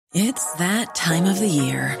It's that time of the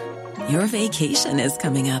year. Your vacation is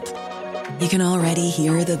coming up. You can already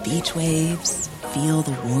hear the beach waves, feel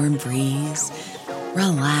the warm breeze,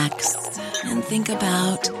 relax, and think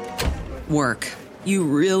about work. You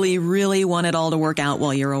really, really want it all to work out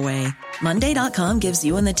while you're away. Monday.com gives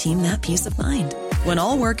you and the team that peace of mind. When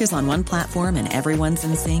all work is on one platform and everyone's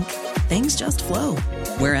in sync, things just flow.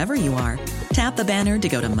 Wherever you are, tap the banner to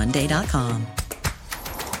go to Monday.com.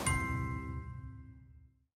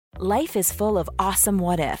 Life is full of awesome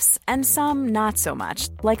what-ifs, and some not so much,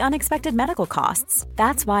 like unexpected medical costs.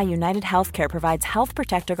 That's why United Healthcare provides Health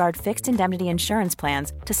Protector Guard fixed indemnity insurance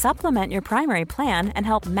plans to supplement your primary plan and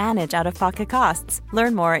help manage out-of-pocket costs.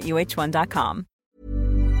 Learn more at uh1.com.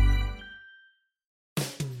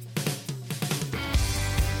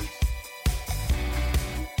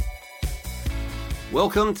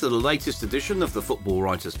 Welcome to the latest edition of the Football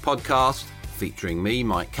Writers Podcast, featuring me,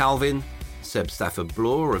 Mike Calvin, Seb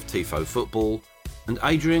Stafford-Bloor of Tifo Football, and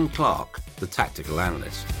Adrian Clark, the tactical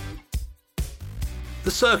analyst.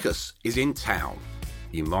 The circus is in town.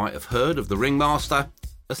 You might have heard of the ringmaster,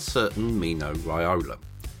 a certain Mino Raiola.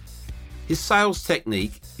 His sales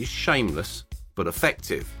technique is shameless but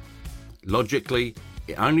effective. Logically,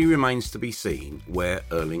 it only remains to be seen where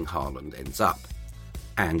Erling Haaland ends up.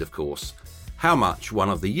 And, of course, how much one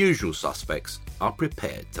of the usual suspects are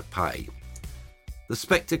prepared to pay. The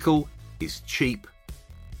spectacle is cheap,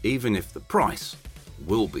 even if the price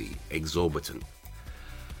will be exorbitant.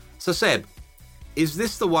 So Seb, is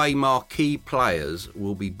this the way marquee players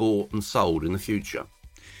will be bought and sold in the future?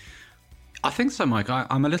 I think so, Mike.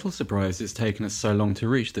 I'm a little surprised it's taken us so long to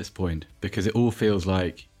reach this point, because it all feels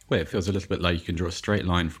like, it feels a little bit like you can draw a straight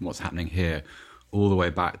line from what's happening here all the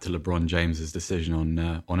way back to LeBron James's decision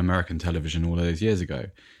on American television all those years ago.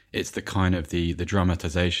 It's the kind of the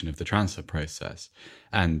dramatization of the transfer process.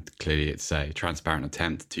 And clearly it's a transparent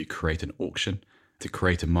attempt to create an auction, to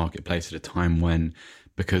create a marketplace at a time when,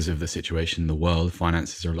 because of the situation in the world,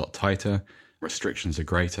 finances are a lot tighter, restrictions are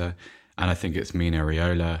greater. And I think it's Mino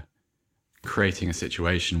Raiola creating a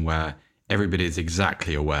situation where everybody is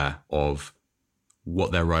exactly aware of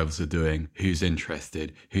what their rivals are doing, who's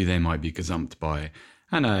interested, who they might be gazumped by.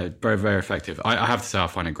 And very, very effective. I have to say I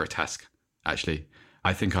find it grotesque, actually.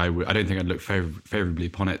 I don't think I'd look favourably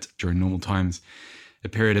upon it during normal times. A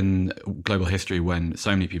period in global history when so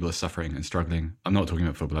many people are suffering and struggling. I'm not talking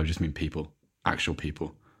about football, I just mean people, actual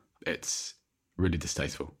people. It's really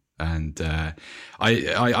distasteful. And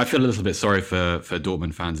I feel a little bit sorry for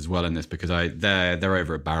Dortmund fans as well in this, because they're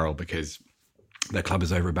over a barrel, because their club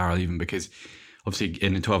is over a barrel, even because obviously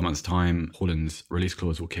in 12 months' time, Haaland's release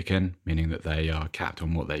clause will kick in, meaning that they are capped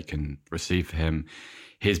on what they can receive for him.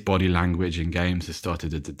 His body language in games has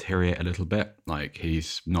started to deteriorate a little bit. Like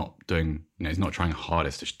he's not trying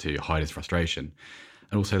hardest to hide his frustration.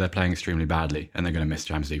 And also they're playing extremely badly and they're going to miss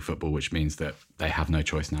Champions League football, which means that they have no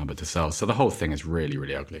choice now but to sell. So the whole thing is really,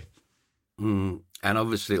 really ugly. And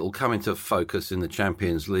obviously it will come into focus in the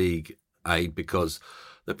Champions League, because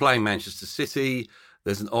they're playing Manchester City.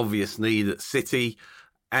 There's an obvious need at City.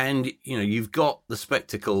 And, you've got the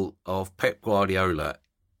spectacle of Pep Guardiola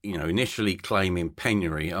initially claiming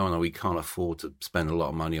penury. Oh no, we can't afford to spend a lot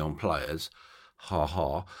of money on players. Ha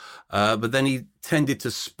ha. But then he tended to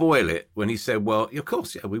spoil it when he said, well, of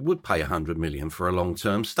course, we would pay 100 million for a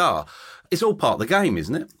long-term star. It's all part of the game,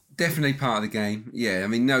 isn't it? Definitely part of the game. Yeah. I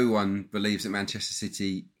mean, no one believes that Manchester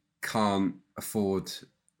City can't afford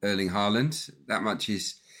Erling Haaland. That much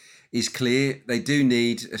is clear. They do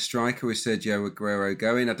need a striker with Sergio Aguero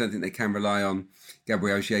going. I don't think they can rely on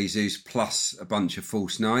Gabriel Jesus plus a bunch of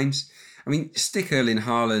false nines. I mean, stick Erling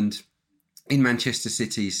Haaland in Manchester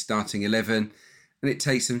City's starting 11 and it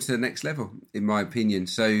takes them to the next level, in my opinion.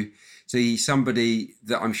 So he's somebody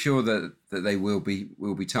that I'm sure that they will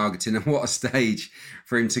be targeting. And what a stage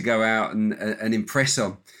for him to go out and impress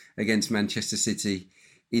on against Manchester City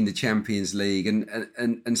in the Champions League.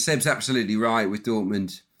 And Seb's absolutely right with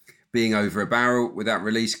Dortmund being over a barrel with that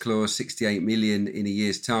release clause, 68 million in a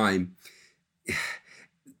year's time.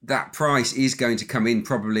 That price is going to come in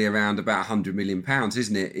probably around about £100 million,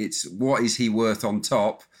 isn't it? It's what is he worth on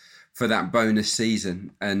top for that bonus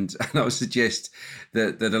season? And I would suggest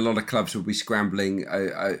that a lot of clubs will be scrambling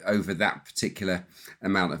over that particular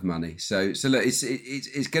amount of money. So look,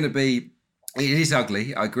 it's going to be, it is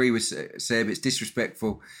ugly. I agree with Seb. It's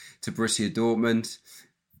disrespectful to Borussia Dortmund.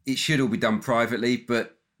 It should all be done privately,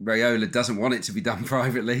 but Raiola doesn't want it to be done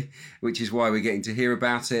privately, which is why we're getting to hear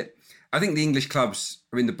about it. I think the English clubs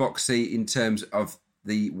are in the box seat in terms of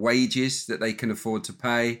the wages that they can afford to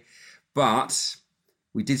pay. But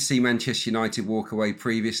We did see Manchester United walk away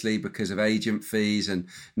previously because of agent fees and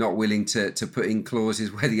not willing to put in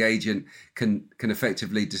clauses where the agent can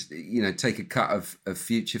effectively just, take a cut of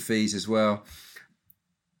future fees as well.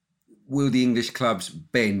 Will the English clubs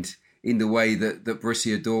bend in the way that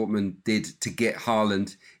Borussia Dortmund did to get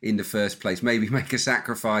Haaland in the first place? Maybe make a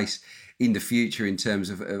sacrifice in the future in terms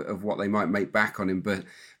of what they might make back on him. But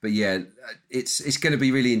yeah, it's going to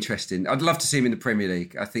be really interesting. I'd love to see him in the Premier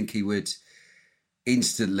League. I think he would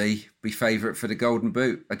instantly be favourite for the Golden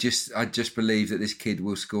Boot. I just believe that this kid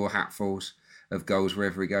will score hatfuls of goals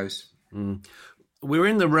wherever he goes. We're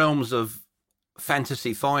in the realms of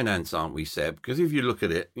fantasy finance, aren't we, Seb? Because if you look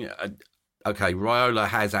at it, okay, Raiola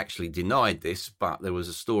has actually denied this, but there was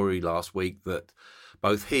a story last week that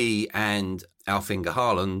both he and Alf-Inge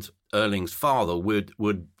Haaland, Erling's father,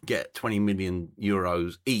 would get 20 million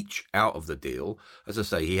euros each out of the deal. As I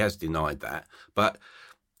say, he has denied that, but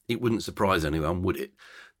it wouldn't surprise anyone, would it?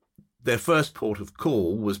 Their first port of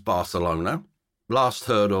call was Barcelona. Last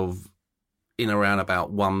heard of in around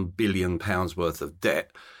about £1 billion worth of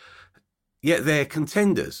debt. Yet they're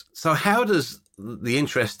contenders. So how does the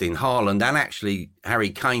interest in Haaland, and actually Harry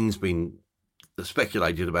Kane's been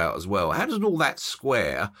speculated about as well, how does all that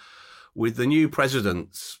square with the new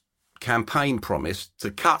president's campaign promise to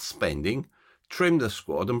cut spending, trim the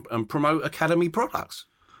squad and promote academy products?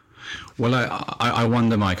 Well, I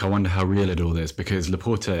wonder, Mike, I wonder how real it all is, because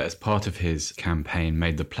Laporta, as part of his campaign,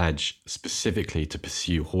 made the pledge specifically to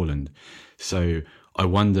pursue Haaland. So I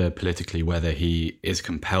wonder politically whether he is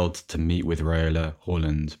compelled to meet with Raiola,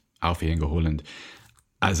 Haaland, Alfie Inge Haaland,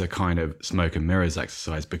 as a kind of smoke and mirrors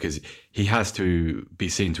exercise, because he has to be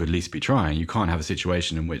seen to at least be trying. You can't have a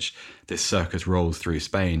situation in which this circus rolls through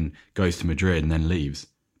Spain, goes to Madrid and then leaves,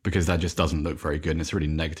 because that just doesn't look very good. And it's a really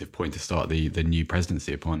negative point to start the new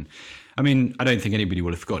presidency upon. I mean, I don't think anybody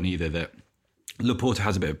will have forgotten either that Laporta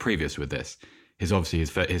has a bit of previous with this. His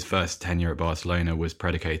first tenure at Barcelona was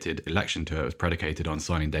predicated on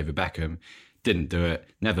signing David Beckham. Didn't do it,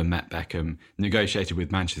 never met Beckham, negotiated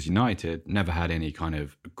with Manchester United, never had any kind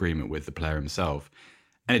of agreement with the player himself.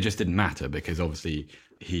 And it just didn't matter, because obviously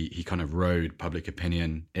he kind of rode public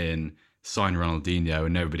opinion in, signed Ronaldinho,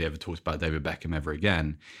 and nobody ever talked about David Beckham ever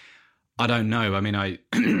again. I don't know. I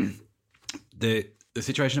mean, the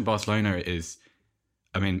situation at Barcelona is,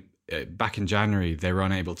 back in January, they were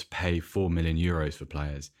unable to pay 4 million euros for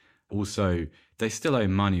players. Also, they still owe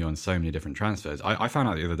money on so many different transfers. I found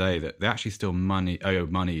out the other day that they actually still owe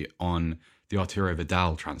money on the Arturo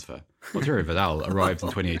Vidal transfer. Arturo Vidal arrived in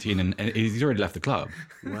 2018 and he's already left the club.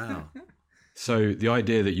 Wow. So the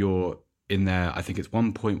idea that you're in there, I think it's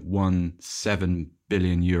 1.17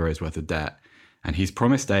 billion euros worth of debt, and he's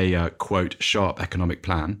promised a, quote, sharp economic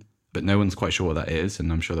plan, but no one's quite sure what that is,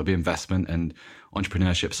 and I'm sure there'll be investment and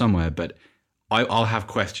entrepreneurship somewhere, but I'll have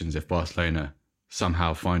questions if Barcelona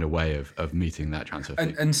somehow find a way of meeting that transfer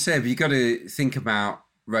fee. And Seb, you got to think about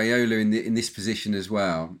Raiola in this position as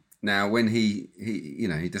well. Now, when he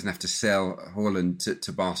doesn't have to sell Haaland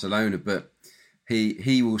to Barcelona, but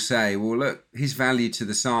he will say, well, look, his value to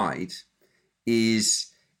the side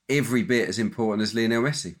is every bit as important as Lionel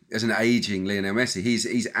Messi, as an aging Lionel Messi.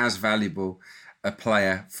 He's as valuable a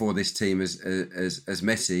player for this team as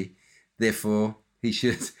Messi. Therefore, he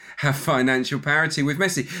should have financial parity with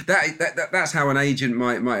Messi. That's how an agent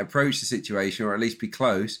might approach the situation, or at least be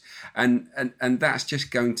close. And that's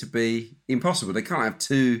just going to be impossible. They can't have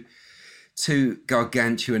two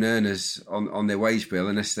gargantuan earners on their wage bill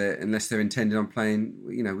unless they're intending on playing,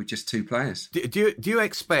 with just two players. Do you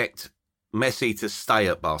expect Messi to stay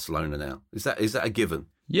at Barcelona now? Is that a given?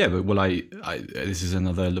 Yeah, but this is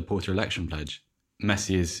another Laporta election pledge.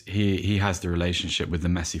 Messi he has the relationship with the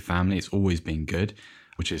Messi family. It's always been good,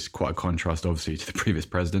 which is quite a contrast, obviously, to the previous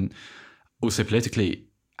president. Also, politically,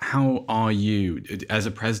 how are you as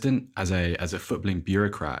a president, as a footballing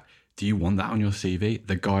bureaucrat? Do you want that on your CV?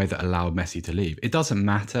 The guy that allowed Messi to leave. It doesn't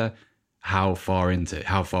matter how far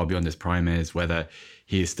beyond his prime is, whether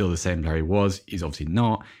he is still the same player he was. He's obviously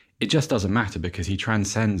not. It just doesn't matter, because he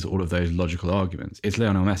transcends all of those logical arguments. It's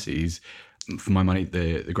Lionel Messi. He's, for my money,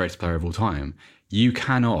 the greatest player of all time. You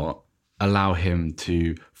cannot allow him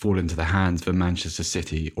to fall into the hands of a Manchester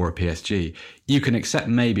City or a PSG. You can accept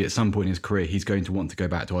maybe at some point in his career he's going to want to go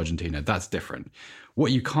back to Argentina. That's different.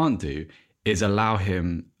 What you can't do is allow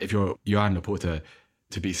him, if you're Joan Laporta,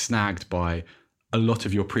 to be snagged by a lot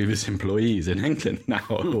of your previous employees in England now,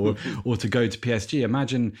 or to go to PSG.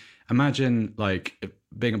 Imagine like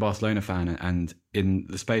being a Barcelona fan and in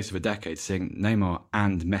the space of a decade seeing Neymar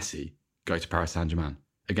and Messi go to Paris Saint-Germain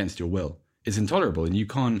against your will. It's intolerable, and you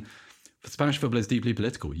can't. Spanish football is deeply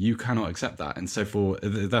political. You cannot accept that, and so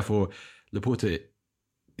therefore, Laporta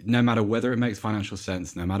no matter whether it makes financial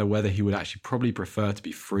sense, no matter whether he would actually probably prefer to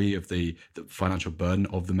be free of the financial burden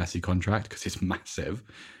of the Messi contract, because it's massive,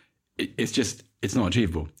 it's not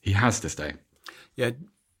achievable. He has to stay. Yeah,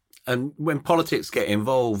 and when politics get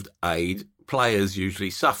involved, players usually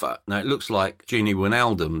suffer. Now, it looks like Gini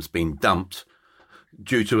Wijnaldum's been dumped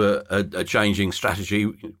due to a changing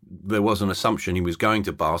strategy. There was an assumption he was going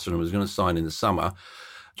to Barcelona and was going to sign in the summer.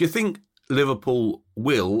 Do you think Liverpool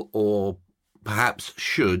will or perhaps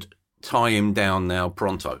should tie him down now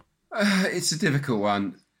pronto? It's a difficult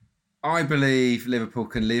one. I believe Liverpool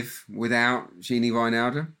can live without Gini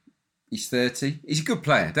Wijnaldum. He's 30. He's a good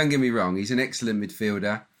player, don't get me wrong. He's an excellent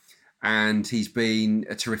midfielder and he's been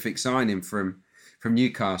a terrific signing from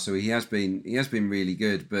Newcastle. He has been really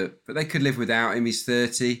good, but they could live without him. He's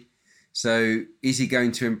 30. So is he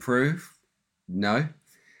going to improve? No.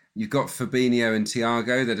 You've got Fabinho and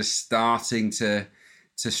Thiago that are starting to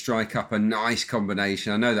strike up a nice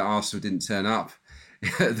combination. I know that Arsenal didn't turn up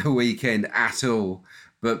at the weekend at all,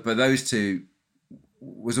 but those two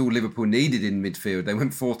was all Liverpool needed in midfield. They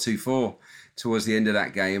went 4-2-4 towards the end of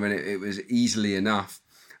that game, and it was easily enough.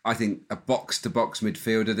 I think a box-to-box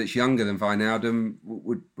midfielder that's younger than Wijnaldum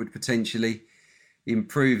would potentially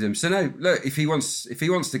improve them. So no, look, if he wants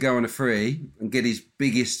to go on a free and get his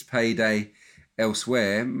biggest payday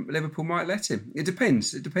elsewhere, Liverpool might let him. It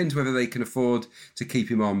depends. It depends whether they can afford to keep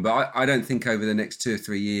him on. But I don't think over the next 2 or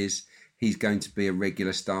 3 years he's going to be a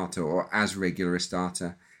regular starter or as regular a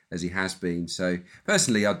starter as he has been. So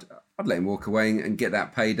personally, I'd let him walk away and get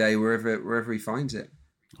that payday wherever he finds it.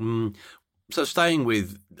 So staying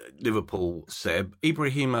with Liverpool, Seb,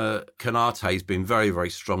 Ibrahima Konate has been very, very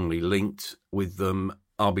strongly linked with them.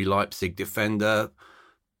 RB Leipzig defender,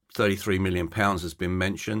 £33 million has been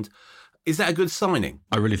mentioned. Is that a good signing?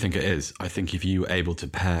 I really think it is. I think if you were able to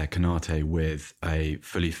pair Konate with a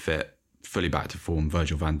fully fit, fully back to form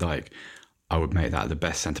Virgil van Dijk, I would make that the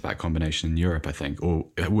best centre-back combination in Europe, I think. Or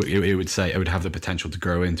it would have the potential to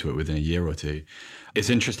grow into it within a year or two. It's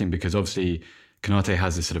interesting because obviously Konate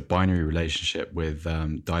has this sort of binary relationship with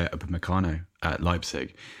Dayot Upamecano at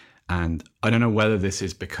Leipzig. And I don't know whether this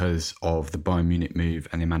is because of the Bayern Munich move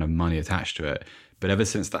and the amount of money attached to it, but ever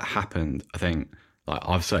since that happened, I think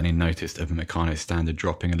I've certainly noticed Upamecano's standard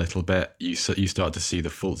dropping a little bit. You start to see the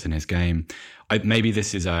faults in his game. Maybe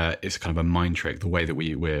this is it's kind of a mind trick, the way that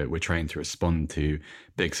we're trained to respond to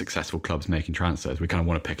big successful clubs making transfers. We kind of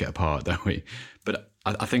want to pick it apart, don't we? But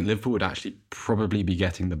I think Liverpool would actually probably be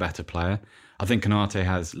getting the better player. I think Konate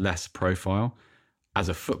has less profile. As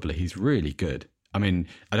a footballer, he's really good. I mean,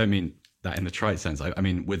 I don't mean that in the trite sense. I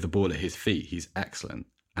mean, with the ball at his feet, he's excellent.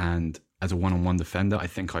 And as a one-on-one defender, I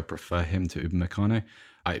think I prefer him to Upamecano.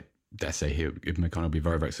 I dare say Upamecano will be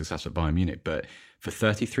very, very successful at Bayern Munich. But for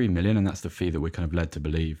 33 million, and that's the fee that we're kind of led to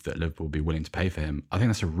believe that Liverpool will be willing to pay for him, I think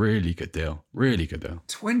that's a really good deal. Really good deal.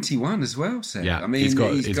 21 as well, Seth. Yeah, I mean, he's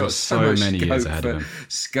got so many years ahead of him.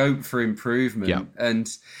 Scope for improvement. Yeah. And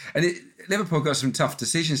Liverpool got some tough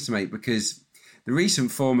decisions to make because the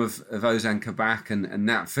recent form of Ozan Kabak and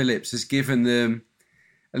Nat Phillips has given them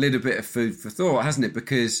a little bit of food for thought, hasn't it?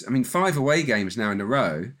 Because, I mean, 5 away games now in a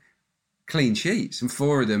row, clean sheets, and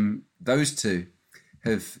 4 of them, those two,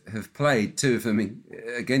 have played. 2 of them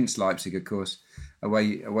against Leipzig, of course,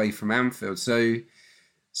 away from Anfield. So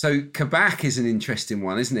Kabak is an interesting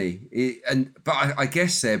one, isn't he? But I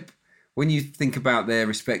guess, Seb, when you think about their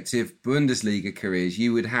respective Bundesliga careers,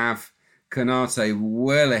 you would have Konate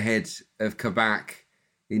well ahead of Kabak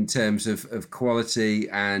in terms of quality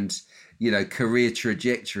and, career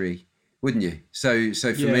trajectory, wouldn't you? So for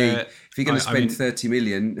me, if you're going to spend 30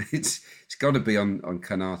 million, it's got to be on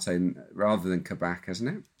Konate rather than Kabak,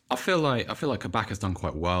 hasn't it? I feel like Kabak has done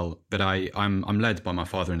quite well, but I'm led by my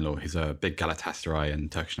father-in-law. He's a big Galatasaray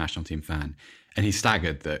and Turkish national team fan, and he's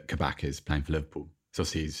staggered that Kabak is playing for Liverpool. So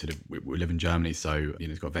obviously he's we live in Germany, so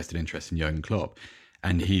he's got vested interest in Jurgen Klopp,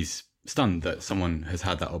 and he's stunned that someone has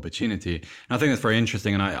had that opportunity. And I think that's very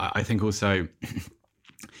interesting, and I think also,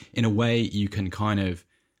 in a way, you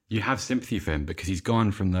have sympathy for him because he's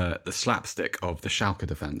gone from the slapstick of the Schalke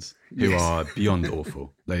defence, who are beyond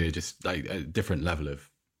awful. They're just like a different level of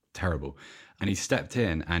terrible. And he's stepped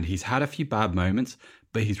in and he's had a few bad moments,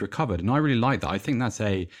 but he's recovered. And I really like that. I think that's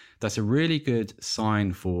a really good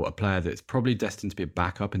sign for a player that's probably destined to be a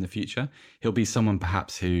backup in the future. He'll be someone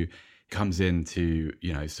perhaps who comes in to,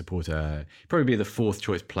 support probably be the 4th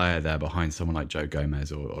choice player there behind someone like Joe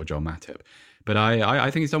Gomez or Joel Matip. But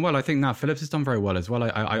I think he's done well. I think Nat Phillips has done very well as well.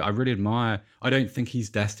 I really admire. I don't think he's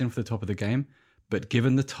destined for the top of the game, but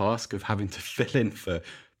given the task of having to fill in for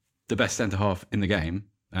the best centre half in the game,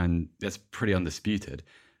 and that's pretty undisputed,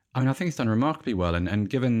 I mean, I think he's done remarkably well. And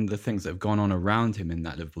given the things that have gone on around him in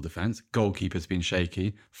that Liverpool defence, goalkeeper's been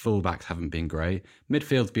shaky, fullbacks haven't been great,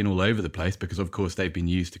 midfield's been all over the place because, of course, they've been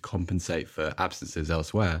used to compensate for absences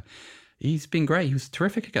elsewhere. He's been great. He was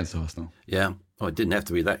terrific against Arsenal. Yeah. Oh, it didn't have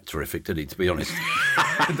to be that terrific, did he, to be honest?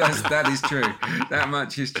 That is true. That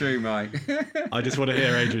much is true, Mike. I just want to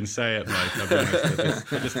hear Adrian say it, Mike. I'll be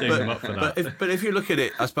honest. I just teeing him up for that. But if you look at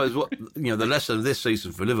it, I suppose the lesson of this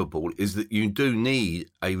season for Liverpool is that you do need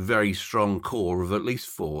a very strong core of at least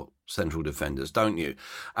 4 central defenders, don't you?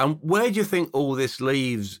 And where do you think all this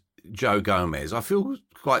leaves Joe Gomez? I feel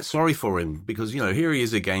quite sorry for him because, here he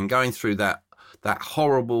is again going through that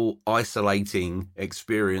horrible, isolating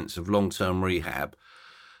experience of long-term rehab.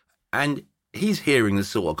 And he's hearing the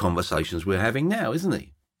sort of conversations we're having now, isn't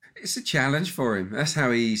he? It's a challenge for him. That's how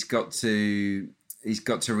he's got to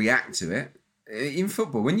react to it. In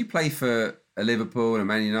football, when you play for a Liverpool, a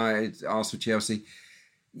Man United, Arsenal, Chelsea,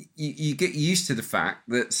 you get used to the fact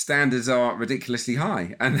that standards are ridiculously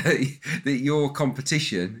high and that your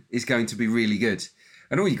competition is going to be really good.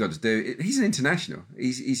 And all you got to do, he's an international.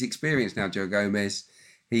 He's experienced now, Joe Gomez.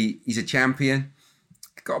 He's a champion.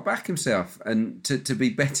 Got to back himself and to be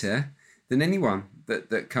better than anyone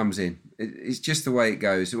that comes in. It's just the way it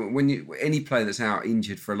goes. When any player that's out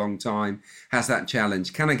injured for a long time has that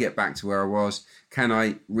challenge. Can I get back to where I was? Can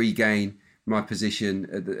I regain my position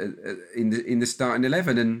in the starting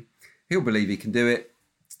 11? And he'll believe he can do it.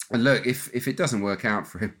 And look, if it doesn't work out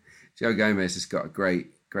for him, Joe Gomez has got a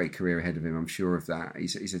great career ahead of him. I'm sure of that.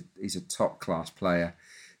 He's a top class player.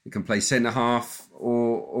 He can play centre half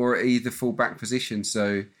or either full back position.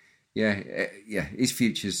 So yeah, his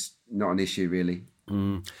future's not an issue really.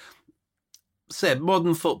 Seb,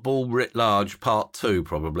 modern football writ large, part 2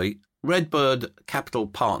 probably. Redbird Capital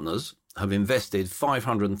Partners have invested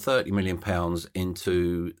 £530 million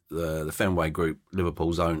into the Fenway Group,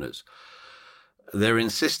 Liverpool's owners. They're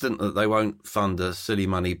insistent that they won't fund a silly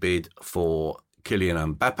money bid for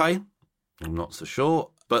Kylian Mbappe. I'm not so sure.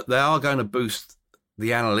 But they are going to boost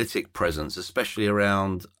the analytic presence, especially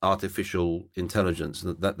around artificial intelligence,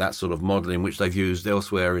 that sort of modelling which they've used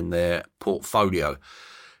elsewhere in their portfolio.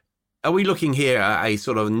 Are we looking here at a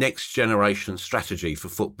sort of next generation strategy for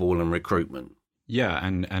football and recruitment? Yeah,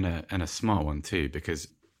 and a smart one too, because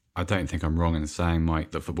I don't think I'm wrong in saying, Mike,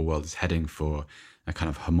 that football world is heading for a kind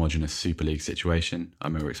of homogenous Super League situation. I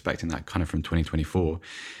mean, we're expecting that kind of from 2024,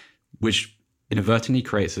 which inadvertently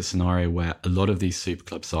creates a scenario where a lot of these super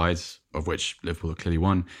club sides, of which Liverpool are clearly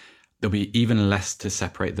one, there'll be even less to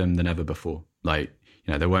separate them than ever before. Like,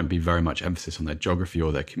 there won't be very much emphasis on their geography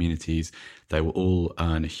or their communities. They will all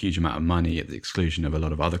earn a huge amount of money at the exclusion of a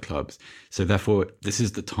lot of other clubs. So therefore, this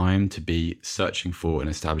is the time to be searching for and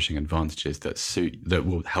establishing advantages that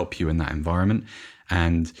will help you in that environment.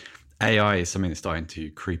 And AI is something that's starting to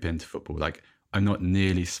creep into football. Like, I'm not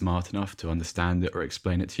nearly smart enough to understand it or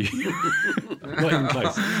explain it to you. Not even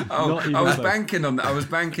close. I was banking on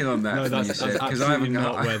that. No, that's absolutely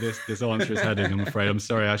not where this answer is heading, I'm afraid. I'm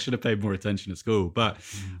sorry. I should have paid more attention at school. But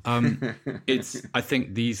I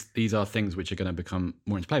think these are things which are going to become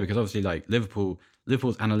more into play because obviously, like Liverpool's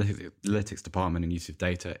analytics department and use of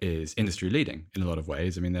data is industry leading in a lot of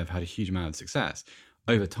ways. I mean, they've had a huge amount of success.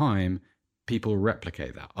 Over time, people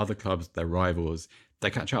replicate that. Other clubs, their rivals, they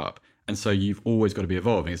catch up. And so you've always got to be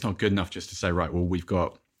evolving. It's not good enough just to say, right, well, we've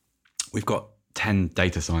got 10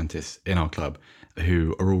 data scientists in our club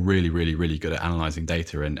who are all really, really, really good at analysing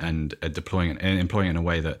data and deploying it and employing it in a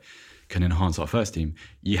way that can enhance our first team.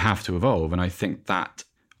 You have to evolve. And I think that,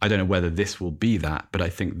 I don't know whether this will be that, but I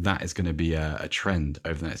think that is going to be a trend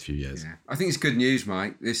over the next few years. Yeah. I think it's good news,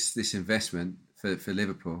 Mike, this investment for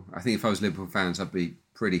Liverpool. I think if I was Liverpool fans, I'd be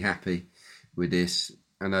pretty happy with this.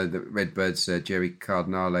 I know that Redbird's Jerry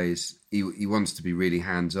Cardinale he wants to be really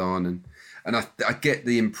hands-on, and I get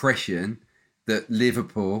the impression that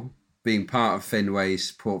Liverpool, being part of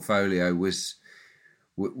Fenway's portfolio, was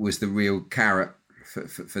the real carrot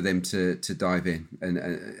for them to dive in,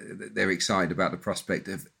 and they're excited about the prospect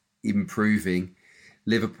of improving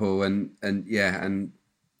Liverpool, and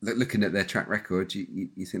looking at their track record, you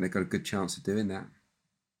think they've got a good chance of doing that.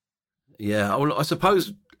 Yeah, well, I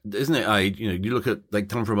suppose, isn't it, Aid? You look at, they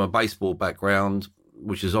come from a baseball background,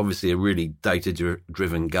 which is obviously a really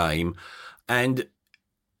data-driven game. And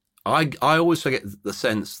I always get the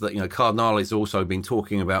sense that, Cardinale's also been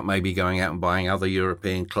talking about maybe going out and buying other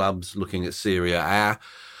European clubs, looking at Serie A.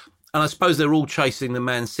 And I suppose they're all chasing the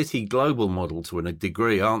Man City global model to a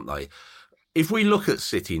degree, aren't they? If we look at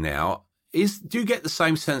City now, do you get the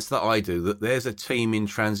same sense that I do, that there's a team in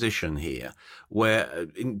transition here, where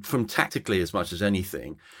from tactically as much as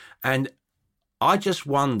anything? And I just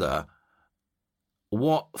wonder,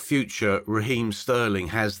 what future Raheem Sterling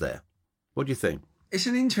has there. What do you think? It's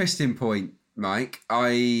an interesting point, Mike.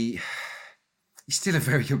 He's still a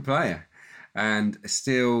very good player and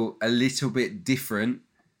still a little bit different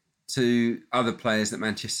to other players that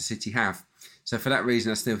Manchester City have. So for that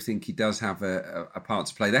reason, I still think he does have a part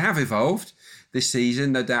to play. They have evolved this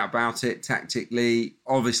season, no doubt about it, tactically,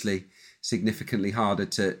 obviously significantly harder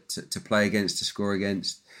to play against, to score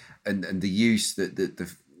against. And the use, the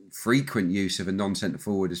frequent use of a non-centre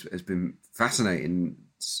forward has been fascinating,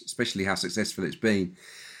 especially how successful it's been.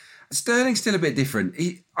 Sterling's still a bit different.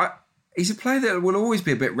 He's a player that will always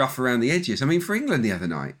be a bit rough around the edges. I mean, for England the other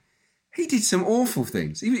night, he did some awful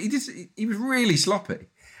things. He was really sloppy.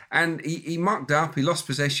 And he mucked up, he lost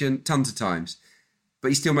possession tons of times. But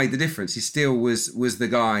he still made the difference. He still was the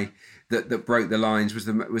guy that broke the lines, was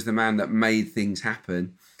the man that made things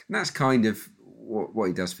happen. And that's kind of what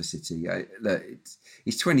he does for City.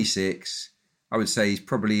 He's 26. I would say he's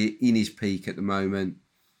probably in his peak at the moment.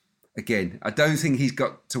 Again, I don't think he's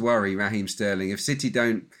got to worry, Raheem Sterling. If City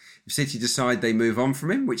decide they move on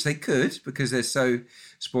from him, which they could because they're so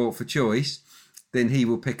spoilt for choice, then he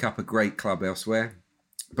will pick up a great club elsewhere.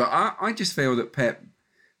 But I just feel that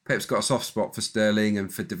Pep's got a soft spot for Sterling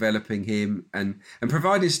and for developing him, and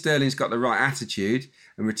providing Sterling's got the right attitude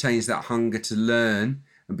and retains that hunger to learn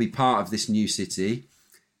and be part of this new City,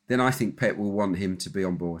 then I think Pep will want him to be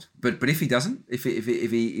on board. But if he doesn't, if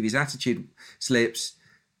his attitude slips,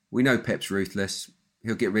 we know Pep's ruthless.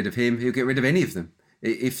 He'll get rid of him. He'll get rid of any of them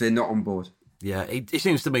if they're not on board. Yeah, he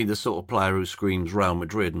seems to me the sort of player who screams Real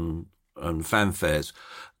Madrid and fanfares.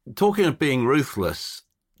 Talking of being ruthless,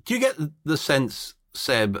 do you get the sense,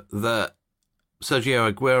 Seb, that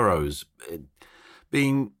Sergio Aguero's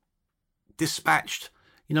being dispatched,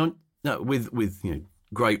 with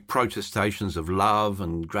great protestations of love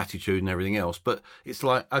and gratitude and everything else, but it's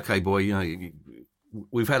like, okay, boy,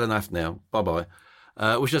 we've had enough now. Bye-bye.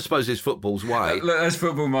 Which I suppose is football's way. Look, that's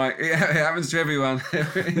football, Mike. It happens to everyone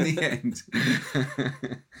in the end.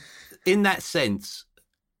 In that sense,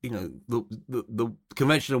 the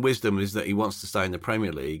conventional wisdom is that he wants to stay in the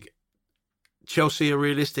Premier League. Chelsea a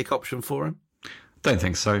realistic option for him? Don't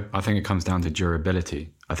think so. I think it comes down to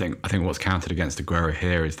durability. I think what's counted against Aguero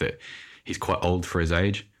here is that he's quite old for his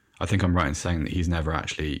age. I think I'm right in saying that he's never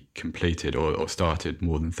actually completed or started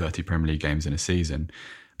more than 30 Premier League games in a season.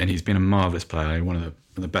 And he's been a marvellous player, one of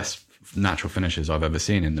the best natural finishers I've ever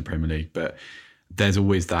seen in the Premier League. But there's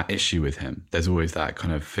always that issue with him. There's always that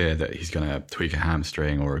kind of fear that he's going to tweak a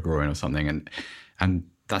hamstring or a groin or something. And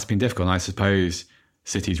that's been difficult. And I suppose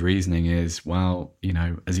City's reasoning is, well,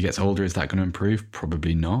 as he gets older, is that going to improve?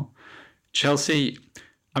 Probably not. Chelsea,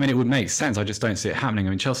 I mean, it would make sense. I just don't see it happening. I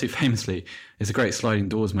mean, Chelsea famously is a great sliding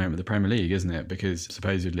doors moment with the Premier League, isn't it? Because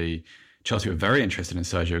supposedly Chelsea were very interested in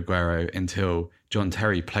Sergio Aguero until John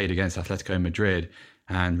Terry played against Atletico Madrid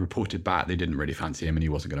and reported back they didn't really fancy him and he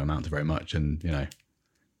wasn't going to amount to very much. And,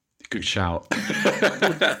 good shout.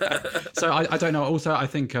 So I don't know. Also, I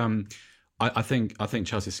think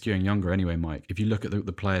Chelsea's skewing younger anyway, Mike. If you look at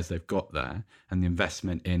the players they've got there and the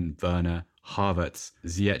investment in Werner, Havertz,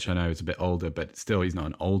 Ziyech, I know is a bit older, but still he's not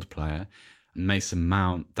an old player. Mason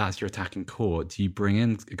Mount, that's your attacking core. Do you bring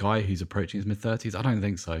in a guy who's approaching his mid-30s? I don't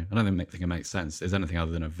think so. I don't think it makes sense. Is anything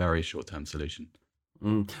other than a very short-term solution.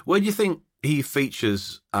 Where do you think he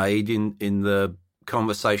features, Aid, in the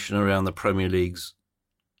conversation around the Premier League's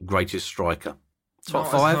greatest striker?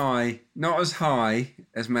 Top five? Not as high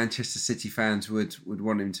as Manchester City fans would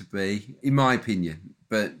want him to be, in my opinion.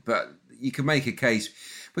 But you can make a case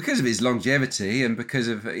because of his longevity and because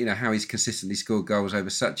of how he's consistently scored goals over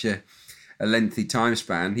such a lengthy time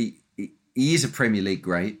span. He is a Premier League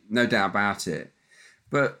great, no doubt about it.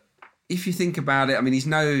 But if you think about it, I mean, he's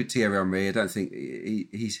no Thierry Henry. I don't think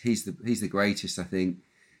he's the greatest, I think,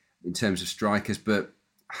 in terms of strikers. But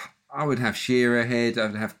I would have Shearer ahead. I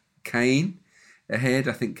would have Kane ahead.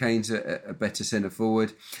 I think Kane's a better centre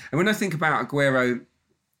forward. And when I think about Aguero,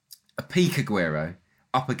 a peak Aguero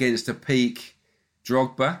up against a peak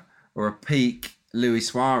Drogba or a peak Luis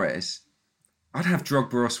Suarez, I'd have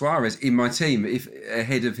Drogba or Suarez in my team if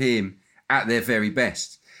ahead of him at their very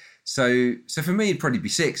best. So for me, it'd probably be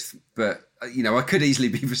sixth. But I could easily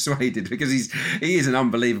be persuaded because he is an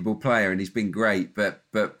unbelievable player and he's been great. But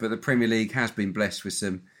the Premier League has been blessed with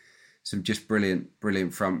some just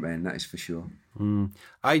brilliant front men. That is for sure.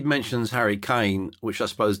 Aid mentions Harry Kane, which I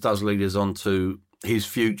suppose does lead us on to his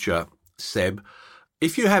future. Seb,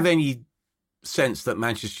 if you have any sense that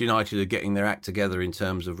Manchester United are getting their act together in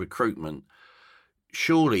terms of recruitment,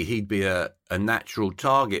 surely he'd be a natural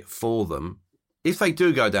target for them. If they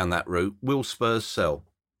do go down that route, will Spurs sell?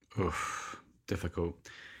 Oof, difficult.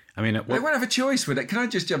 I mean, they won't have a choice, would it? Can I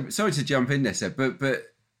just jump? Sorry to jump in there, Seb, but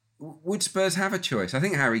would Spurs have a choice? I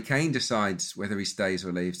think Harry Kane decides whether he stays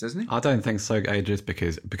or leaves, doesn't he? I don't think so, Adrian,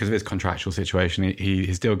 because of his contractual situation.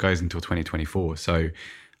 His deal goes until 2024. So,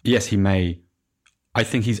 yes, he may. I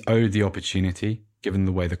think he's owed the opportunity, given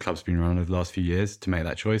the way the club's been run over the last few years, to make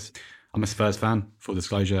that choice. I'm a Spurs fan, full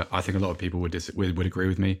disclosure. I think a lot of people would agree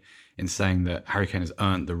with me in saying that Harry Kane has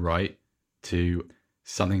earned the right to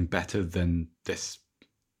something better than this.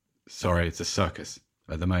 Sorry, it's a circus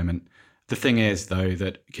at the moment. The thing is, though,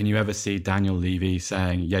 that can you ever see Daniel Levy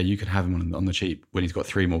saying, yeah, you can have him on the cheap when he's got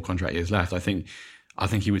 3 more contract years left? I think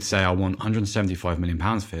he would say, I want £175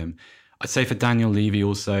 million for him. I'd say for Daniel Levy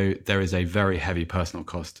also, there is a very heavy personal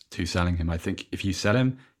cost to selling him. I think if you sell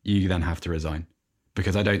him, you then have to resign,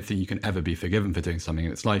 because I don't think you can ever be forgiven for doing something.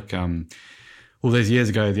 It's like all those years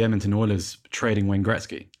ago, the Edmonton Oilers trading Wayne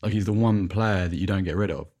Gretzky. Like, he's the one player that you don't get rid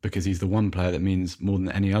of, because he's the one player that means more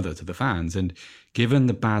than any other to the fans. And given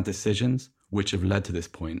the bad decisions which have led to this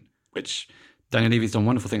point, which Daniel Levy's done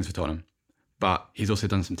wonderful things for Tottenham, but he's also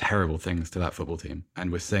done some terrible things to that football team.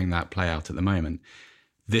 And we're seeing that play out at the moment.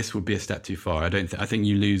 This would be a step too far. I think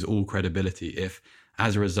you lose all credibility if,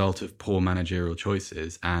 as a result of poor managerial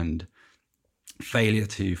choices and failure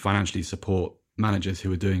to financially support managers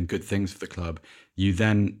who are doing good things for the club,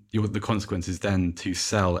 the consequence is then to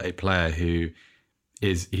sell a player who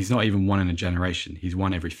he's not even one in a generation. He's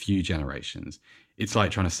one every few generations. It's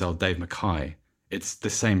like trying to sell Dave Mackay. It's the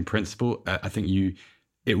same principle. I think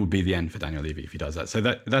it would be the end for Daniel Levy if he does that. So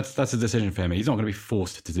that's a decision for him. He's not going to be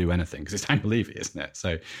forced to do anything because it's Daniel Levy, isn't it?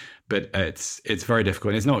 So, but it's very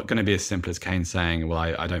difficult. And it's not going to be as simple as Kane saying, well,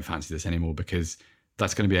 I don't fancy this anymore, because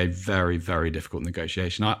that's going to be a very, very difficult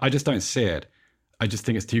negotiation. I just don't see it. I just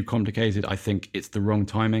think it's too complicated. I think it's the wrong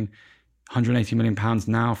timing. £180 million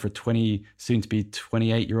now for a soon to be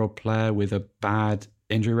 28-year-old player with a bad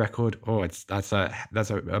injury record. Oh, that's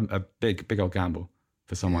a big old gamble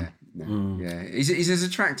for someone. Yeah. He's as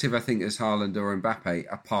attractive, I think, as Haaland or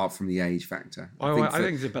Mbappe, apart from the age factor. I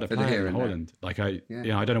think he's a better player than Haaland.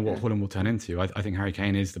 I don't know what Haaland will turn into. I think Harry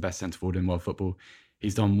Kane is the best centre forward in world football.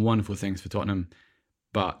 He's done wonderful things for Tottenham,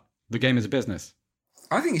 but the game is a business.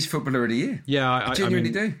 I think he's Footballer of the Year. Yeah, I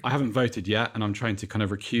genuinely do. I haven't voted yet, and I'm trying to kind of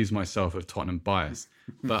recuse myself of Tottenham bias.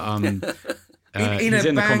 But in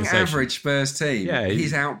a bang average Spurs team,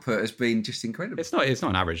 his output has been just incredible. It's not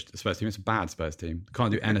an average Spurs team. It's a bad Spurs team.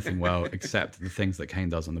 Can't do anything well except the things that Kane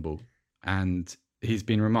does on the ball. And he's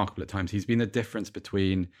been remarkable at times. He's been the difference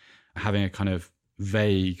between having a kind of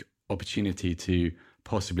vague opportunity to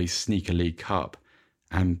possibly sneak a League Cup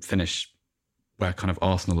and finish where kind of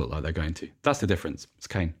Arsenal look like they're going to. That's the difference. It's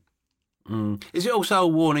Kane. Is it also a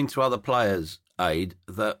warning to other players, Aid,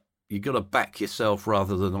 that you've got to back yourself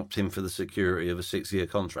rather than opt in for the security of a 6-year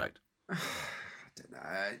contract? I don't know.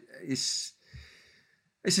 It's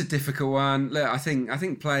a difficult one. Look, I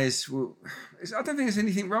think players will. I don't think there's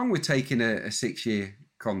anything wrong with taking a 6-year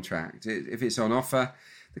contract if it's on offer.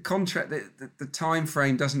 The contract, the time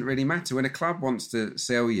frame doesn't really matter. When a club wants to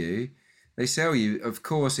sell you, they sell you. Of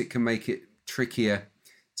course, it can make it trickier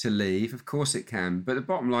to leave. Of course, it can. But the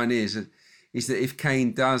bottom line is that if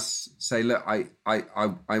Kane does say, "Look,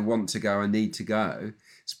 I want to go, I need to go,"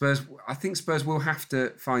 I think Spurs will have to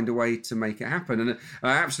find a way to make it happen. And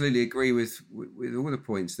I absolutely agree with all the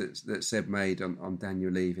points that Seb made on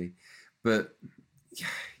Daniel Levy. But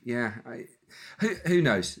yeah, who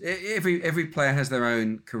knows? Every player has their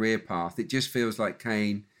own career path. It just feels like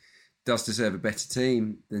Kane does deserve a better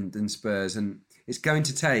team than Spurs, and it's going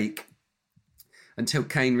to take until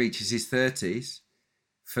Kane reaches his 30s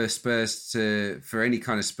for Spurs for any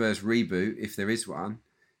kind of Spurs reboot, if there is one,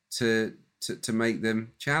 to make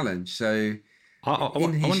them challenge. So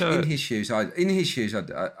in his shoes,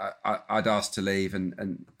 I'd ask to leave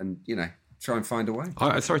and try and find a way.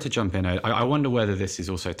 Sorry to jump in. I wonder whether this is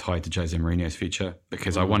also tied to Jose Mourinho's future,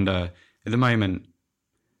 because I wonder, at the moment,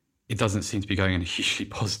 it doesn't seem to be going in a hugely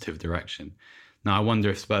positive direction. Now, I wonder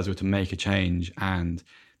if Spurs were to make a change and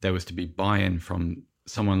there was to be buy-in from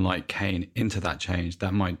someone like Kane into that change,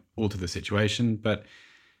 that might alter the situation. But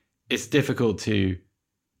it's difficult,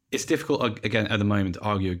 again, at the moment, to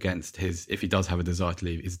argue against if he does have a desire to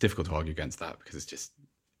leave, it's difficult to argue against that, because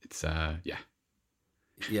Yeah.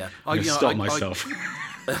 I'm stop myself.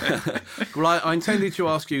 Well, I intended to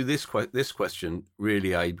ask you this question,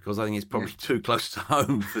 really, Abe, because I think it's probably too close to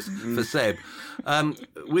home for Seb.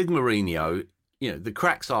 With Mourinho, the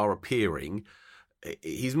cracks are appearing.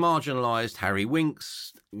 He's marginalised Harry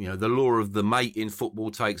Winks. The law of the mate in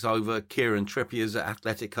football takes over. Kieran Trippier's at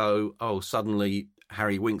Atletico. Oh, suddenly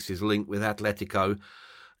Harry Winks is linked with Atletico.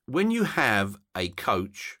 When you have a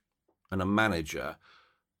coach and a manager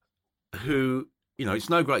who, it's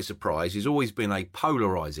no great surprise. He's always been a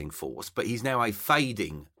polarising force, but he's now a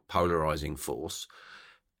fading polarising force.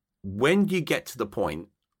 When do you get to the point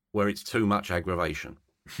where it's too much aggravation?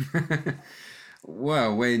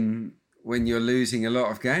 Well, when you're losing a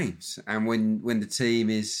lot of games and when the team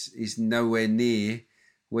is nowhere near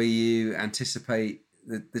where you anticipate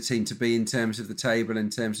the team to be in terms of the table, in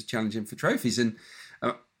terms of challenging for trophies. And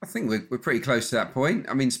I think we're pretty close to that point.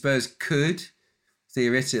 I mean, Spurs could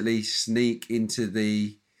theoretically sneak into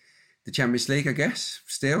the Champions League, I guess,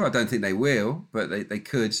 still. I don't think they will, but they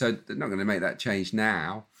could. So they're not going to make that change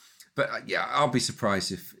now. But yeah, I'll be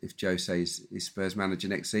surprised if Jose is Spurs manager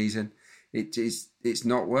next season. It's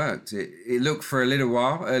not worked. It looked for a little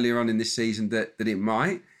while earlier on in this season that it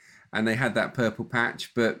might, and they had that purple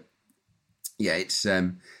patch. But yeah, it's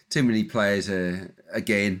too many players are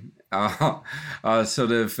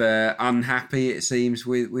sort of unhappy, it seems,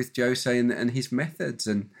 with Jose and his methods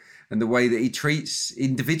and the way that he treats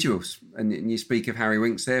individuals. And you speak of Harry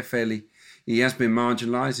Winks there, he has been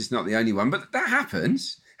marginalised. It's not the only one, but that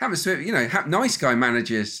happens. Happens to, nice guy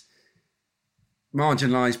managers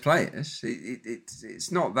marginalised players.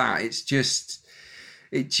 It's not that.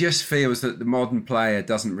 It just feels that the modern player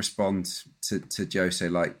doesn't respond to Jose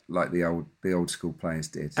like the old school players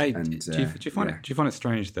did. Hey, do you find it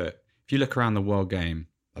strange that if you look around the world game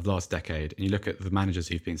of the last decade and you look at the managers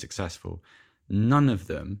who've been successful, none of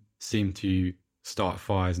them seem to start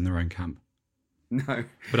fires in their own camp? No,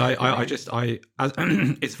 but it's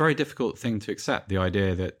a very difficult thing to accept, the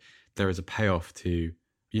idea that there is a payoff to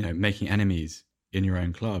making enemies in your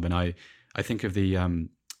own club. And I think of the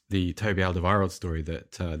Toby Alderweireld story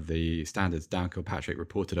that the Standard's Dan Kilpatrick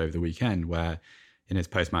reported over the weekend, where in his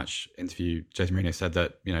post-match interview, Jose Mourinho said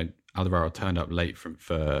that Alderweireld turned up late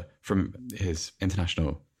from his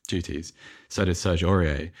international duties. So did Serge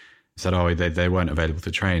Aurier. Said they weren't available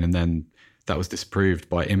to train, and then that was disproved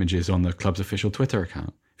by images on the club's official Twitter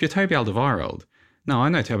account. If you're Toby Alderweireld, now I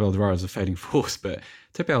know Toby Alderweireld is a fading force, but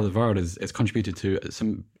Toby Alderweireld has contributed to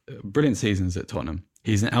some brilliant seasons at Tottenham.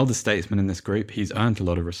 He's an elder statesman in this group. He's earned a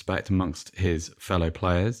lot of respect amongst his fellow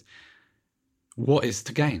players. What is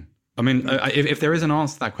to gain? I mean, if there is an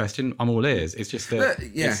answer to that question, I'm all ears. It's just that...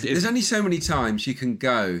 There's only so many times you can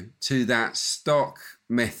go to that stock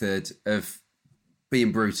method of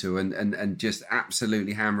being brutal and just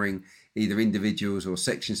absolutely hammering either individuals or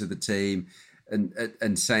sections of the team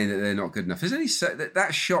and saying that they're not good enough. There's only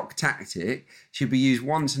that shock tactic should be used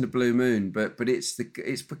once in a blue moon, but it's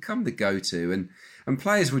become the go-to, and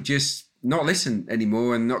players would just not listen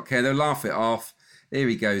anymore and not care. They'll laugh it off. There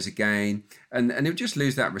he goes again, and he'll just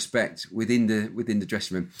lose that respect within the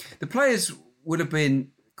dressing room. The players would have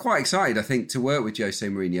been quite excited, I think, to work with Jose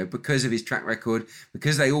Mourinho because of his track record,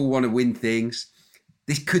 because they all want to win things.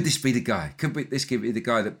 Could this be the guy? Could this be the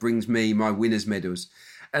guy that brings me my winners' medals?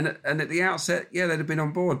 And at the outset, yeah, they'd have been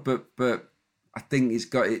on board. But I think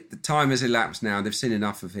the time has elapsed now. They've seen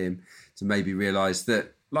enough of him to maybe realise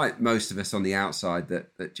that, like most of us on the outside,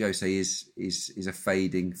 that Jose is a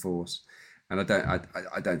fading force. And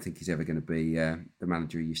I don't think he's ever going to be the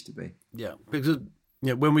manager he used to be. Yeah, because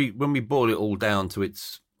when we boil it all down to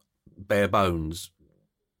its bare bones,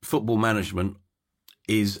 football management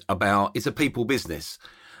is it's a people business,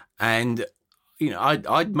 and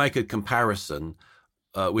I'd make a comparison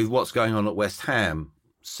with what's going on at West Ham,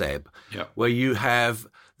 Seb, where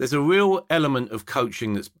there's a real element of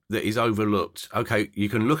coaching that is overlooked. Okay, you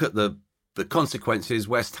can look at the consequences.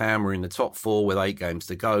 West Ham are in the top 4 with 8 games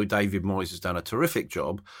to go. David Moyes has done a terrific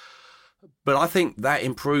job, but I think that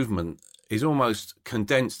improvement is almost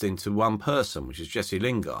condensed into one person, which is Jesse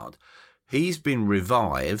Lingard. He's been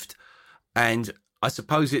revived, and I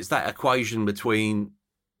suppose it's that equation between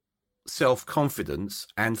self-confidence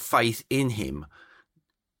and faith in him.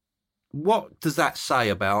 What does that say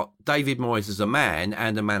about David Moyes as a man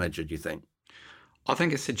and a manager, do you think? I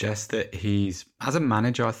think it suggests that as a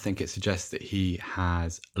manager, I think it suggests that he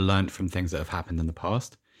has learned from things that have happened in the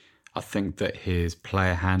past. I think that his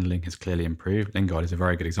player handling has clearly improved. Lingard is a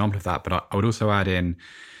very good example of that. But I would also add in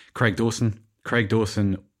Craig Dawson. Craig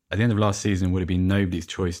Dawson, at the end of last season, would have been nobody's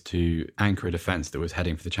choice to anchor a defence that was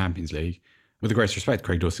heading for the Champions League. With the greatest respect,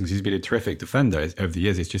 Craig Dawson, because he's been a terrific defender over the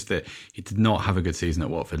years. It's just that he did not have a good season at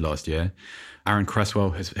Watford last year. Aaron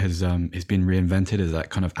Cresswell has been reinvented as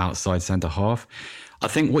that kind of outside centre half. I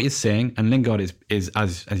think what you're seeing, and Lingard is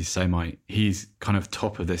as you say, Mike, he's kind of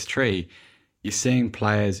top of this tree. You're seeing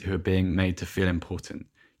players who are being made to feel important.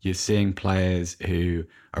 You're seeing players who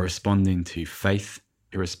are responding to faith,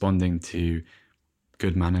 who are responding to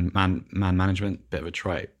good man management. Bit of a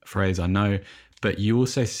trite phrase, I know. But you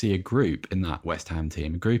also see a group in that West Ham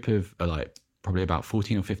team, a group of probably about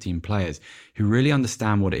 14 or 15 players who really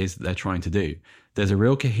understand what it is that they're trying to do. There's a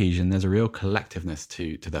real cohesion, there's a real collectiveness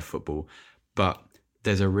to their football, but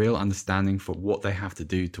there's a real understanding for what they have to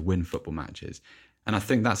do to win football matches. And I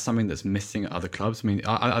think that's something that's missing at other clubs. I mean,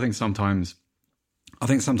 I think sometimes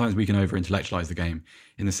we can over-intellectualize the game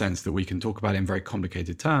in the sense that we can talk about it in very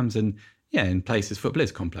complicated terms. And yeah, in places, football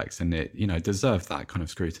is complex and it, deserves that kind of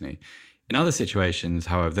scrutiny. In other situations,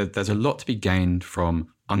 however, there's a lot to be gained from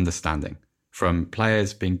understanding, from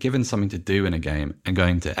players being given something to do in a game and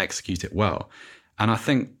going to execute it well. And I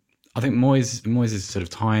think Moyes' sort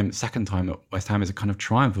of second time at West Ham is a kind of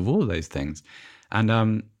triumph of all of those things.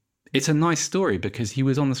 And it's a nice story because he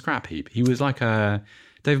was on the scrap heap. He was like David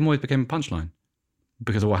Moyes became a punchline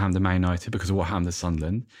because of what happened to Man United, because of what happened to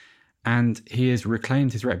Sunderland. And he has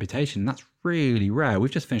reclaimed his reputation. That's really rare.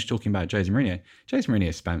 We've just finished talking about Jose Mourinho. Jose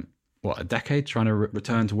Mourinho spent, a decade trying to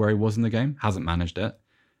return to where he was in the game? Hasn't managed it.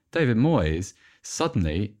 David Moyes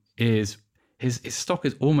suddenly is... His stock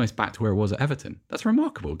is almost back to where it was at Everton. That's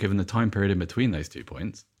remarkable, given the time period in between those 2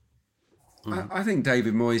 points. I think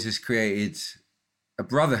David Moyes has created a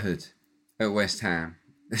brotherhood at West Ham.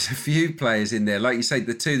 There's a few players in there, like you say,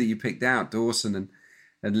 the two that you picked out, Dawson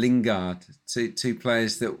and Lingard, two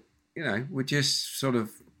players that were just sort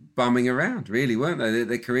of bumming around, really, weren't they?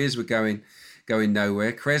 Their careers were going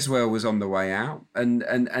nowhere. Cresswell was on the way out,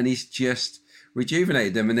 and he's just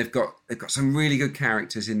rejuvenated them, and they've got some really good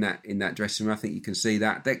characters in that dressing room. I think you can see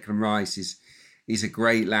that. Declan Rice is a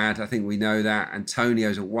great lad. I think we know that.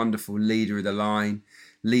 Antonio's a wonderful leader of the line,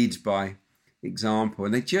 leads by example,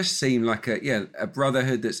 and they just seem like a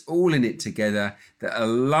brotherhood that's all in it together, that are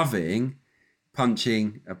loving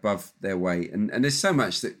punching above their weight. And there's so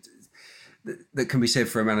much that can be said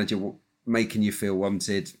for a manager making you feel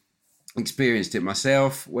wanted. Experienced it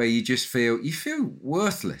myself, where you just feel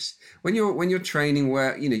worthless when you're training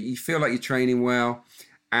well. You feel like you're training well,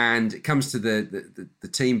 and it comes to the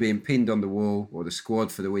team being pinned on the wall or the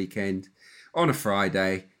squad for the weekend on a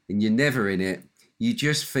Friday, and you're never in it. You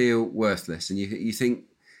just feel worthless, and you think,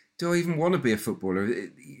 do I even want to be a footballer?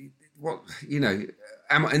 What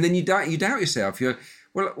and then you doubt yourself.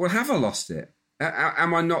 Well, have I lost it?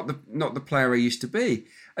 Am I not the player I used to be?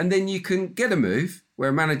 And then you can get a move where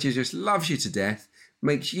a manager just loves you to death,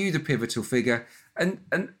 makes you the pivotal figure, and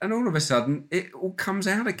all of a sudden it all comes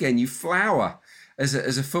out again. You flower as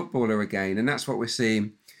a footballer again, and that's what we're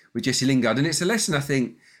seeing with Jesse Lingard. And it's a lesson, I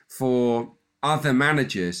think, for other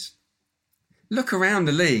managers. Look around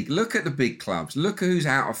the league, look at the big clubs, look at who's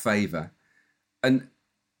out of favour, and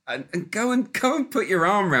go and put your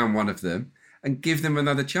arm around one of them and give them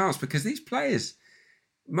another chance, because these players,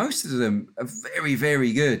 most of them are very,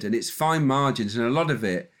 very good, and it's fine margins, and a lot of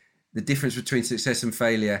it, the difference between success and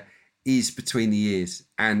failure is between the years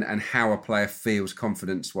and how a player feels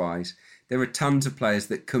confidence-wise. There are tons of players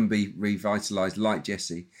that can be revitalised, like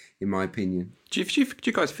Jesse, in my opinion. Do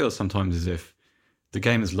you guys feel sometimes as if the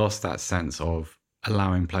game has lost that sense of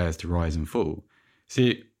allowing players to rise and fall?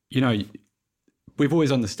 See, we've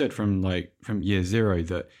always understood from year zero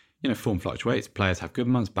that form fluctuates. Players have good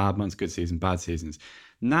months, bad months, good seasons, bad seasons.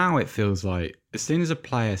 Now it feels like as soon as a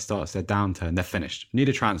player starts their downturn, they're finished. Need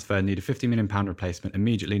a transfer, need a £50 million replacement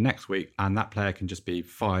immediately next week, and that player can just be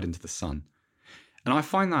fired into the sun. And I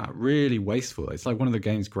find that really wasteful. It's like one of the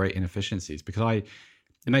game's great inefficiencies, because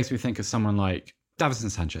it makes me think of someone like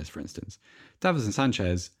Davinson Sanchez, for instance. Davinson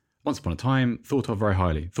Sanchez, once upon a time, thought of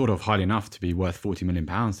highly enough to be worth £40 million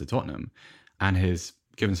to Tottenham, and has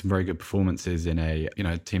given some very good performances in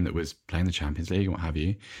a team that was playing the Champions League and what have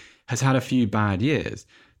you, has had a few bad years.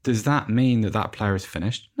 Does that mean that player is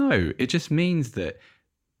finished? No, it just means that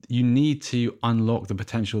you need to unlock the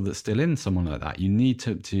potential that's still in someone like that. You need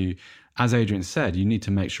to, as Adrian said, you need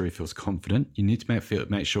to make sure he feels confident. You need to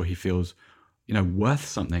make sure he feels, worth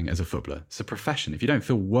something as a footballer. It's a profession. If you don't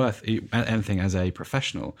feel worth anything as a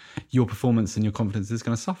professional, your performance and your confidence is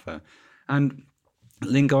going to suffer. And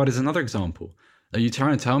Lingard is another example. Are you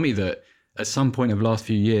trying to tell me that at some point of the last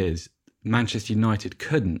few years, Manchester United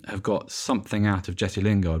couldn't have got something out of Jesse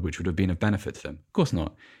Lingard which would have been of benefit to them? Of course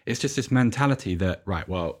not. It's just this mentality that, right,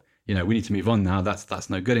 well, we need to move on now. That's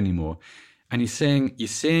no good anymore. And you're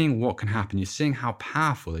seeing what can happen. You're seeing how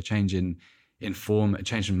powerful a change in form, a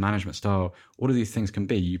change in management style, all of these things can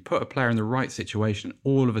be. You put a player in the right situation,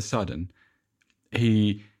 all of a sudden, at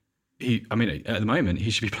the moment,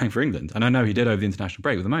 he should be playing for England. And I know he did over the international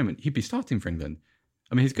break. But at the moment, he'd be starting for England.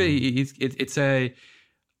 I mean, he's good.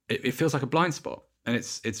 It feels like a blind spot, and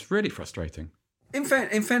it's really frustrating. In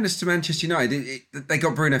fairness to Manchester United, they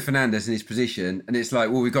got Bruno Fernandes in his position, and it's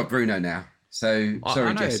like, well, we've got Bruno now. So sorry,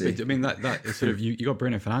 I know, Jesse. But, I mean, that is sort of you got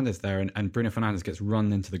Bruno Fernandes there, and Bruno Fernandes gets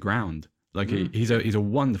run into the ground Like he's a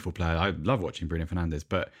wonderful player. I love watching Bruno Fernandes.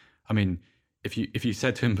 But I mean, if you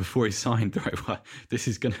said to him before he signed, right, well, this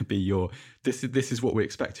is going to be this is what we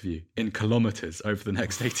expect of you in kilometres over the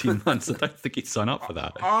next 18 months, I don't think he'd sign up for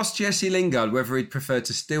that. Ask Jesse Lingard whether he'd prefer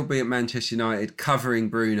to still be at Manchester United covering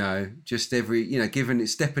Bruno, just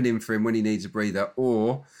stepping in for him when he needs a breather,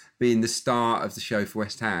 or being the star of the show for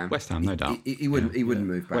West Ham. West Ham, no doubt. He wouldn't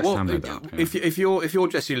move back. West Ham, no doubt. Yeah. If you're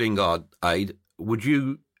Jesse Lingard, Aid, would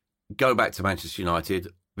you go back to Manchester United?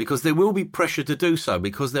 Because there will be pressure to do so,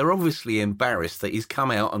 because they're obviously embarrassed that he's come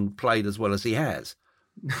out and played as well as he has.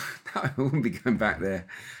 No, I wouldn't be going back there.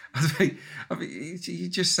 I mean, you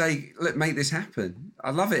just say, "Look, make this happen.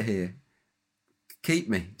 I love it here. Keep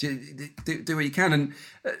me. Do what you can." And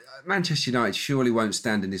Manchester United surely won't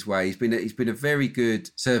stand in his way. He's been a very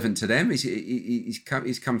good servant to them. He's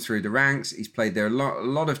come through the ranks. He's played there a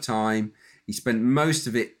lot of time. He spent most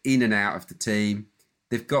of it in and out of the team.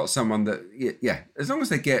 They've got someone that, as long as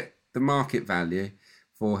they get the market value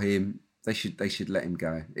for him, they should let him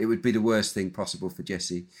go. It would be the worst thing possible for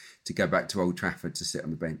Jesse to go back to Old Trafford to sit on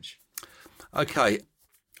the bench. Okay,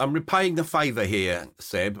 I'm repaying the favour here,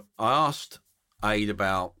 Seb. I asked Aid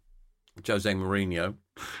about Jose Mourinho.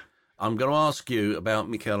 I'm going to ask you about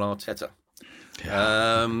Mikel Arteta.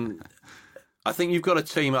 I think you've got a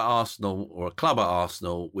team at Arsenal, or a club at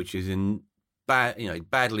Arsenal, which is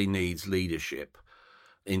badly needs leadership.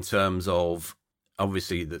 In terms of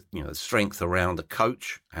obviously the strength around the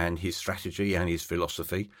coach and his strategy and his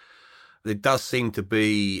philosophy, there does seem to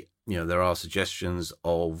be there are suggestions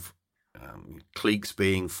of cliques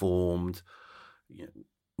being formed.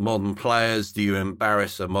 Modern players, do you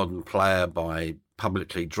embarrass a modern player by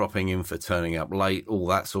publicly dropping him for turning up late? All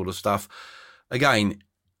that sort of stuff. Again,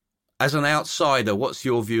 as an outsider, what's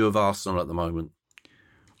your view of Arsenal at the moment?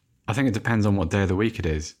 I think it depends on what day of the week it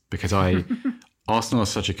is, because Arsenal is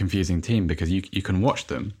such a confusing team, because you can watch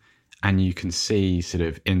them and you can see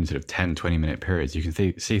in 10, 20 minute periods, you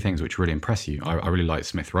can see things which really impress you. I really like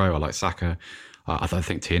Smith Rowe. I like Saka. I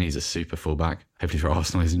think Tierney's a super fullback. Hopefully for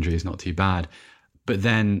Arsenal, his injury is not too bad. But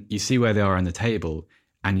then you see where they are in the table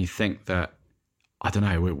and you think that, I don't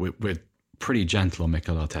know, we're pretty gentle on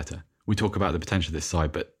Mikel Arteta. We talk about the potential of this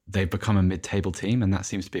side, but they've become a mid-table team and that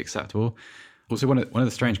seems to be acceptable. Also, one of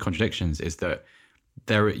the strange contradictions is that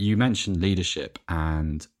you mentioned leadership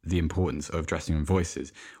and the importance of dressing room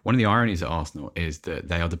voices. One of the ironies at Arsenal is that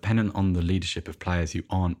they are dependent on the leadership of players who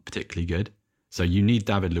aren't particularly good. So you need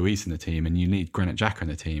David Luiz in the team and you need Granit Xhaka in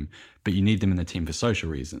the team, but you need them in the team for social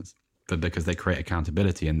reasons, because they create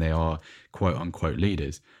accountability and they are quote unquote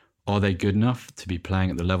leaders. Are they good enough to be playing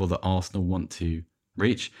at the level that Arsenal want to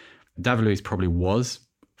reach? David Luiz probably was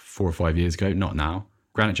 4 or 5 years ago, not now.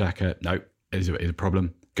 Granit Xhaka, no, is a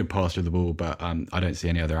problem. Good passer of the ball, but I don't see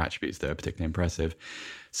any other attributes that are particularly impressive.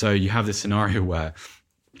 So you have this scenario where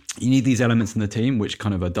you need these elements in the team, which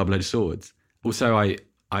kind of are double-edged swords. Also, I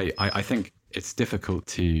think it's difficult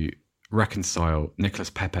to reconcile Nicolas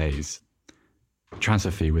Pepe's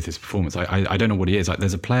transfer fee with his performance. I don't know what he is. Like,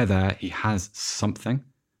 there's a player there, he has something.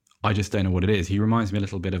 I just don't know what it is. He reminds me a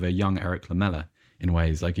little bit of a young Eric Lamela in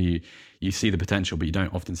ways. Like you see the potential, but you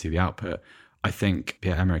don't often see the output. I think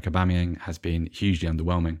Pierre-Emerick Aubameyang has been hugely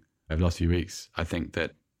underwhelming over the last few weeks. I think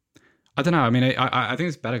that, I don't know. I mean, I think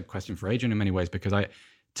it's a better question for Adrian in many ways, because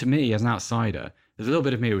to me, as an outsider, there's a little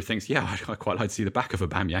bit of me who thinks, yeah, I quite like to see the back of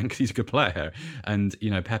Aubameyang because he's a good player. And,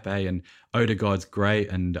 Pepe and Odegaard's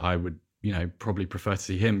great. And I would, probably prefer to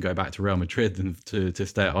see him go back to Real Madrid than to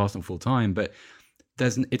stay at Arsenal full time. But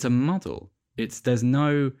it's a muddle.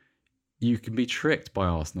 You can be tricked by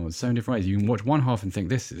Arsenal in so many different ways. You can watch one half and think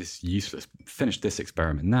this is useless. Finish this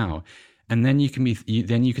experiment now, and then you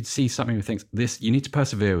could see something that thinks this. You need to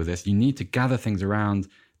persevere with this. You need to gather things around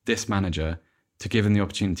this manager to give him the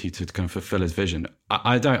opportunity to kind of fulfill his vision.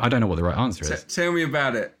 I don't know what the right answer is. Tell me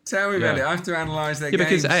about it. Tell me about it. I have to analyse their game.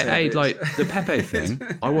 Because like the Pepe thing,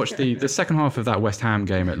 I watched the second half of that West Ham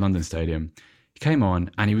game at London Stadium. He came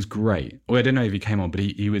on and he was great. Well, I don't know if he came on, but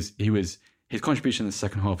he was. His contribution in the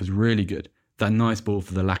second half was really good. That nice ball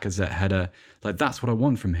for the Lacazette header, like that's what I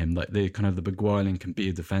want from him. Like the Beguiling can be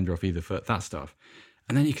a defender off either foot, that stuff.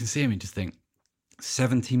 And then you can see him and just think,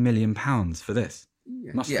 £70 million for this.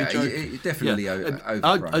 Must be joking. Definitely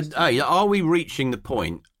overpriced. Are we reaching the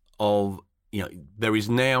point of there is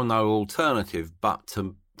now no alternative but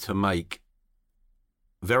to make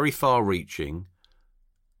very far-reaching,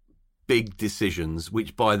 big decisions,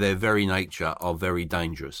 which by their very nature are very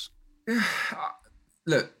dangerous?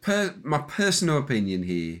 Look, my personal opinion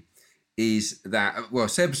here is that, well,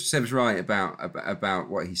 Seb's right about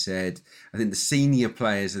what he said. I think the senior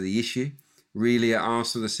players are the issue. Really, at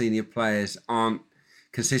Arsenal, the senior players aren't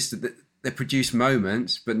consistent. they produce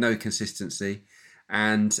moments, but no consistency.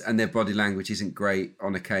 And their body language isn't great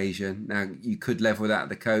on occasion. Now, you could level that at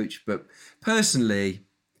the coach, but personally,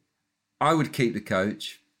 I would keep the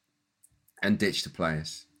coach and ditch the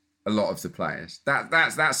players. A lot of the players. That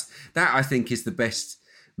I think is the best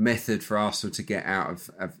method for Arsenal to get out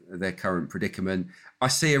of their current predicament. I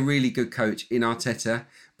see a really good coach in Arteta,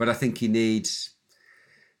 but I think he needs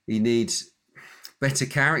better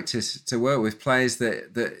characters to work with, players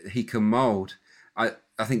that he can mould. I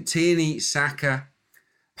think Tierney, Saka,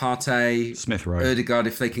 Partey, Smith Rowe, Ødegaard,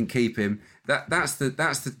 if they can keep him, that's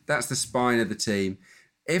the spine of the team.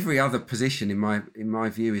 Every other position in my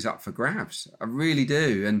view is up for grabs. I really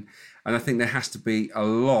do, and I think there has to be a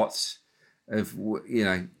lot of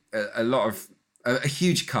a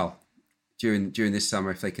huge cull during this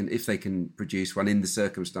summer if they can produce one in the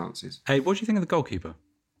circumstances. Hey, what do you think of the goalkeeper?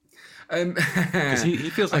 Because he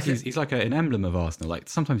feels like he's like an emblem of Arsenal. Like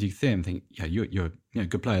sometimes you see him and think, yeah, you're a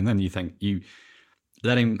good player, and then you think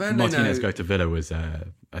letting Martinez go to Villa was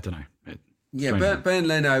I don't know. Bernd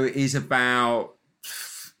Leno is about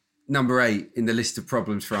number 8 in the list of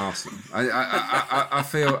problems for Arsenal. I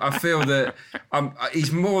feel that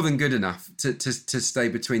he's more than good enough to stay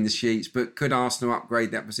between the sheets. But could Arsenal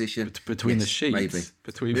upgrade that position? Between the sheets, maybe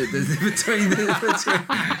between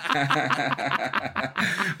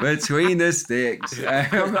the sticks.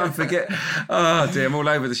 I forget. Oh dear, I'm all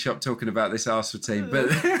over the shop talking about this Arsenal team. But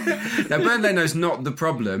now Bernd Leno's not the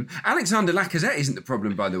problem. Alexander Lacazette isn't the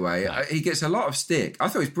problem, by the way. He gets a lot of stick. I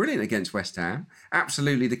thought he was brilliant against West Ham.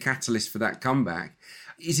 Absolutely the catalyst for that comeback.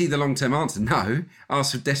 Is he the long-term answer? No.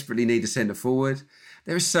 Arsenal desperately need a centre-forward.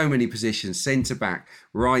 There are so many positions: centre-back,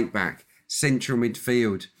 right-back, central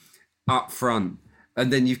midfield, up front.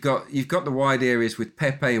 And then you've got the wide areas with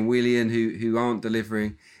Pepe and Willian who aren't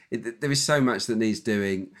delivering. There is so much that needs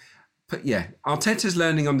doing. But yeah, Arteta's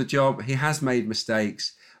learning on the job. He has made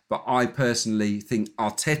mistakes. But I personally think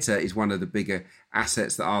Arteta is one of the bigger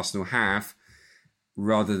assets that Arsenal have,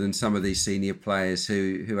 rather than some of these senior players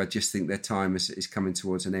who I just think their time is coming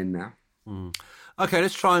towards an end now. Okay,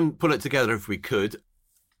 let's try and pull it together if we could.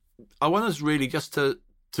 I want us really just to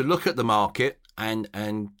look at the market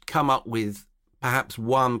and come up with perhaps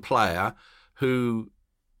one player who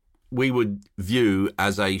we would view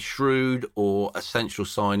as a shrewd or essential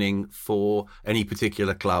signing for any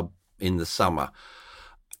particular club in the summer.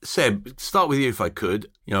 Seb, start with you if I could.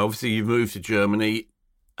 Obviously you've moved to Germany.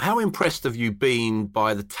 How impressed have you been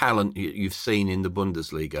by the talent you've seen in the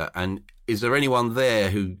Bundesliga? And is there anyone there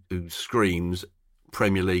who screams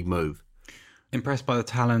Premier League move? Impressed by the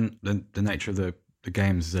talent. The nature of the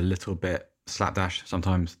games is a little bit slapdash.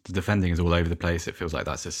 Sometimes the defending is all over the place. It feels like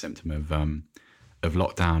that's a symptom of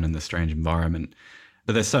lockdown and the strange environment.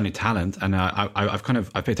 But there's certainly talent, and I've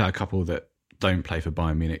picked out a couple that don't play for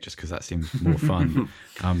Bayern Munich just because that seems more fun.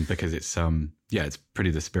 Because it's it's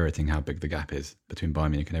pretty dispiriting how big the gap is between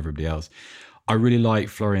Bayern Munich and everybody else. I really like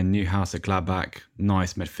Florian Neuhaus at Gladbach.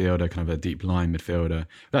 Nice midfielder, kind of a deep line midfielder.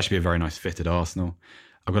 That should be a very nice fit at Arsenal.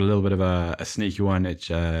 I've got a little bit of a sneaky one, which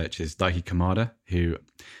is Daiki Kamada, who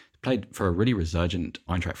played for a really resurgent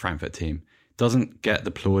Eintracht Frankfurt team. Doesn't get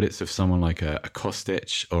the plaudits of someone like a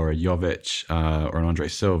Kostic or a Jovic or an Andre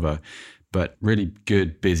Silva, but really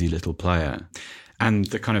good, busy little player. And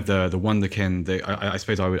the kind of the wonderkin, I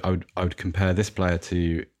suppose I would compare this player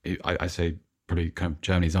to, I say probably kind of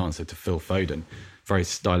Germany's answer to Phil Foden, very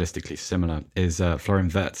stylistically similar, is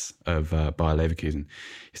Florian Wirtz of Bayer Leverkusen.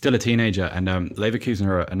 He's still a teenager, and Leverkusen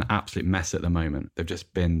are an absolute mess at the moment. They've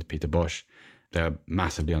just binned Peter Bosch. They're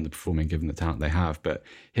massively underperforming given the talent they have, but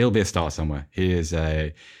he'll be a star somewhere. He is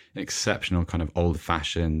an exceptional kind of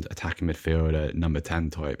old-fashioned attacking midfielder, number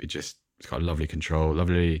 10 type. He's got lovely control,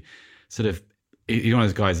 lovely sort of, he's one of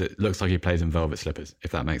those guys that looks like he plays in velvet slippers,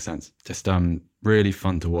 if that makes sense. Just really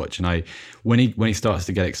fun to watch. And when he starts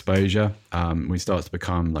to get exposure, when he starts to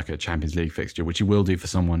become like a Champions League fixture, which he will do for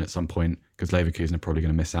someone at some point, because Leverkusen are probably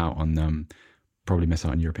going to miss out on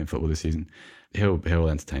European football this season. He'll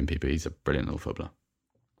entertain people. He's a brilliant little footballer.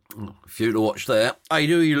 A few to watch there. Hey,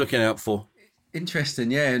 who are you looking out for? Interesting,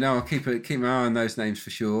 yeah. No, I'll keep my eye on those names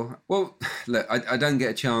for sure. Well, look, I don't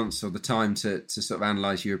get a chance or the time to sort of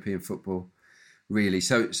analyse European football, really.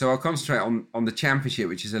 So I'll concentrate on the Championship,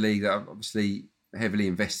 which is a league that I'm obviously heavily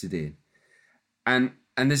invested in. And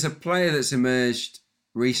there's a player that's emerged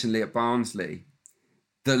recently at Barnsley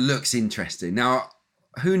that looks interesting. Now,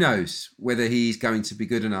 who knows whether he's going to be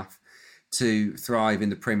good enough to thrive in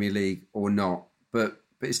the Premier League or not. But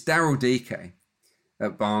it's Daryl Dike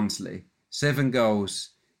at Barnsley. 7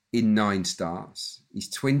 goals in 9 starts. He's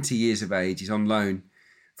 20 years of age. He's on loan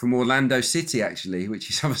from Orlando City, actually, which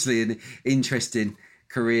is obviously an interesting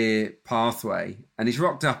career pathway, and he's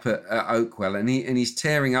rocked up at Oakwell, and he's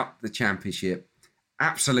tearing up the Championship.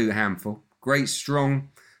 Absolute handful. Great, strong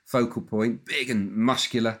focal point, big and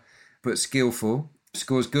muscular, but skillful.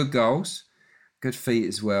 Scores good goals, good feet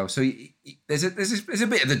as well. So there's a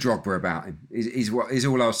bit of the Drogba about him. Is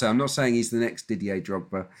all I'll say. I'm not saying he's the next Didier Drogba,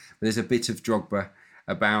 but there's a bit of Drogba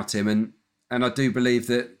about him, and I do believe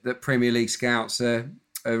that Premier League scouts are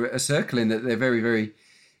circling that they're very, very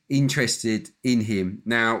interested in him.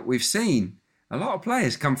 Now, we've seen a lot of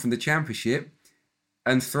players come from the Championship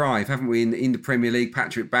and thrive, haven't we, in the Premier League?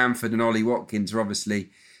 Patrick Bamford and Ollie Watkins are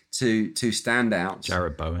obviously two standouts.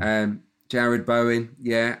 Jared Bowen,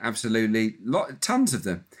 yeah, absolutely. Tons of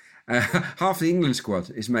them. Half the England squad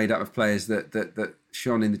is made up of players that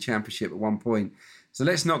shone in the Championship at one point. So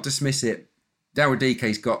let's not dismiss it. Daryl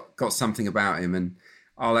Dike's got something about him, and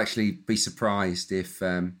I'll actually be surprised if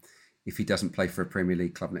he doesn't play for a Premier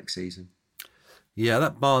League club next season. Yeah,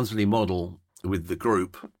 that Barnsley model with the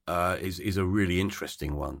group is a really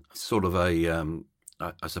interesting one. Sort of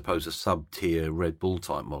I suppose, a sub-tier Red Bull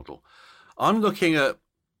type model. I'm looking at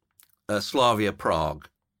Slavia Prague.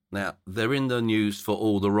 Now, they're in the news for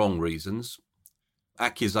all the wrong reasons.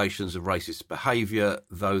 Accusations of racist behaviour,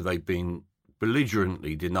 though they've been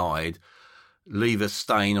belligerently denied, leave a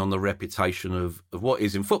stain on the reputation of what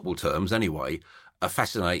is, in football terms anyway, a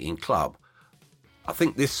fascinating club. I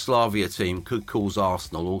think this Slavia team could cause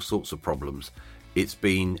Arsenal all sorts of problems. It's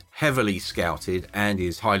been heavily scouted and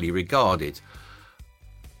is highly regarded.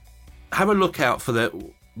 Have a look out for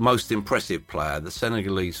the most impressive player, the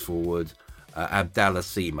Senegalese forward, Abdallah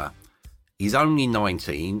Sima. He's only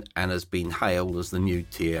 19 and has been hailed as the new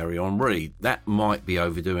Thierry Henry. That might be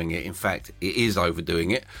overdoing it. In fact, it is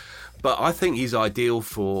overdoing it. But I think he's ideal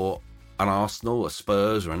for an Arsenal, a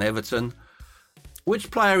Spurs or an Everton.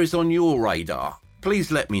 Which player is on your radar?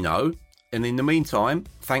 Please let me know. And in the meantime,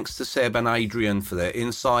 thanks to Seb and Adrian for their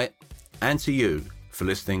insight, and to you for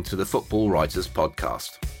listening to the Football Writers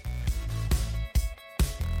Podcast.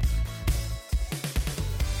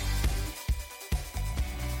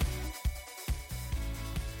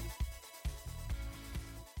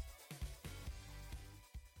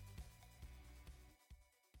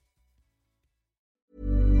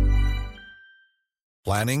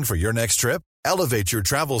 Planning for your next trip? Elevate your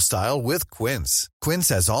travel style with Quince. Quince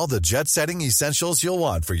has all the jet-setting essentials you'll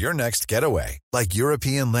want for your next getaway, like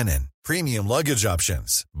European linen, premium luggage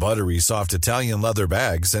options, buttery soft Italian leather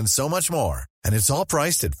bags, and so much more. And it's all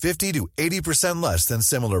priced at 50 to 80% less than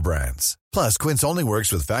similar brands. Plus, Quince only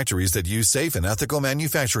works with factories that use safe and ethical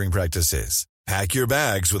manufacturing practices. Pack your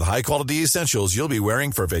bags with high-quality essentials you'll be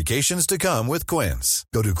wearing for vacations to come with Quince.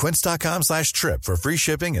 Go to quince.com/trip for free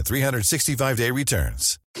shipping and 365-day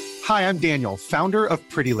returns. Hi, I'm Daniel, founder of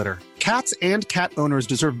Pretty Litter. Cats and cat owners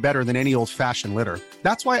deserve better than any old-fashioned litter.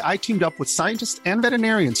 That's why I teamed up with scientists and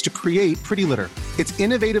veterinarians to create Pretty Litter. Its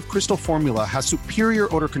innovative crystal formula has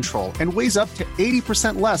superior odor control and weighs up to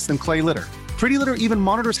 80% less than clay litter. Pretty Litter even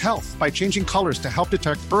monitors health by changing colors to help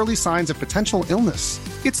detect early signs of potential illness.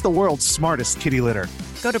 It's the world's smartest kitty litter.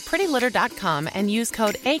 Go to prettylitter.com and use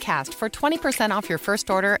code ACAST for 20% off your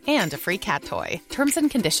first order and a free cat toy. Terms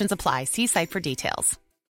and conditions apply. See site for details.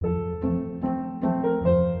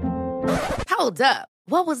 Hold up.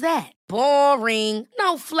 What was that? Boring.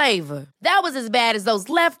 No flavor. That was as bad as those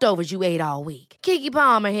leftovers you ate all week. Keke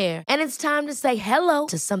Palmer here. And it's time to say hello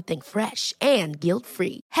to something fresh and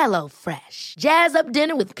guilt-free. Hello Fresh. Jazz up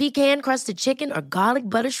dinner with pecan-crusted chicken or garlic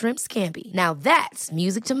butter shrimp scampi. Now that's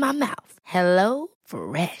music to my mouth. Hello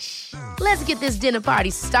Fresh. Let's get this dinner party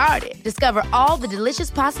started. Discover all the delicious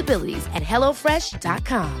possibilities at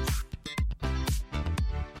HelloFresh.com.